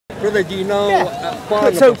Brother, do you know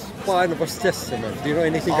Barnabas' Testament? Do you know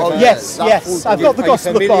anything about yes, that? yes. I've got the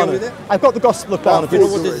Gospel of Barnabas. I've got the Gospel of Barnabas. Do you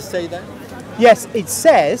know what does it say there? Yes, it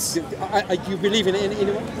says. Do you believe in it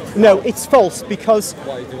anyway? No, it's false because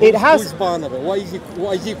it has. Who's Barnabas?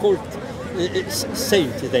 Why is he called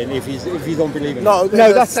saint then if you don't believe in it? No,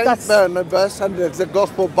 that's Barnabas and there's the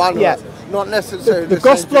Gospel of Barnabas. Yeah. Not necessarily The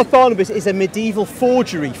Gospel of Barnabas is a medieval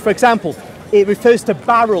forgery. For example, it refers to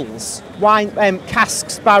barrels, wine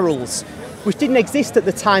casks, barrels, which didn't exist at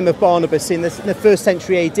the time of Barnabas in the 1st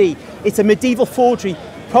century AD. It's a medieval forgery,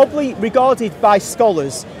 probably regarded by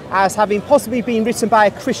scholars as having possibly been written by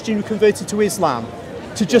a Christian who converted to Islam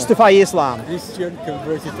to justify Islam. Christian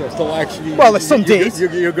converted to, so actually, well, some did.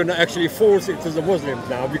 You're going to actually force it to the Muslims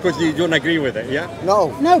now because you don't agree with it, yeah?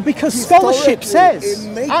 No, because scholarship says.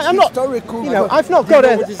 I'm not. Historical. You know, I've not got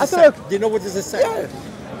a. Do you know what does it say? Yeah.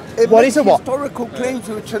 What is a what? Historical claims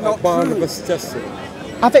which are not Barnabas' true. Testament.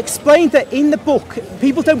 I've explained that in the book,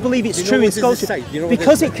 people don't believe it's true in scholarship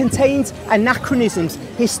because it contains anachronisms,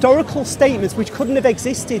 historical statements which couldn't have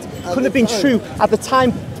existed, couldn't have been true at the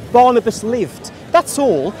time Barnabas lived. That's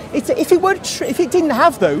all. If it didn't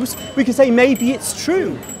have those, we could say maybe it's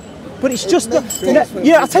true. But it's just not.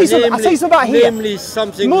 I'll tell you something about here. Namely,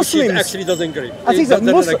 something Muslims which actually doesn't agree. I think that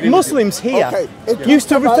Muslims here used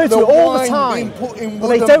to refer to it all the time, but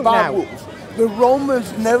they don't now. The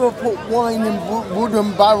Romans never put wine in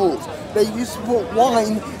wooden barrels. They used to put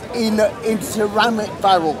wine in ceramic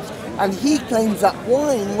barrels. And he claims that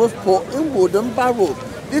wine was put in wooden barrels.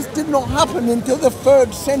 This did not happen until the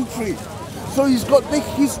 3rd century. So he's got the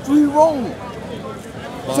history wrong.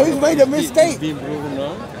 So he's made a mistake.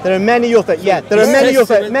 There are many other,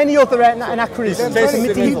 many other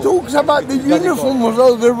anachronisms. He talks about the uniforms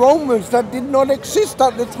of the Romans that did not exist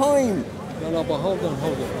at the time. No, but hold on.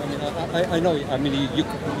 I know. I mean, you're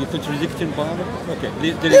contradicting Barnabas.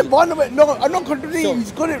 Okay. Barnabas. No, I'm not contradicting.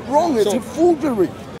 He's got it wrong. It's a forgery.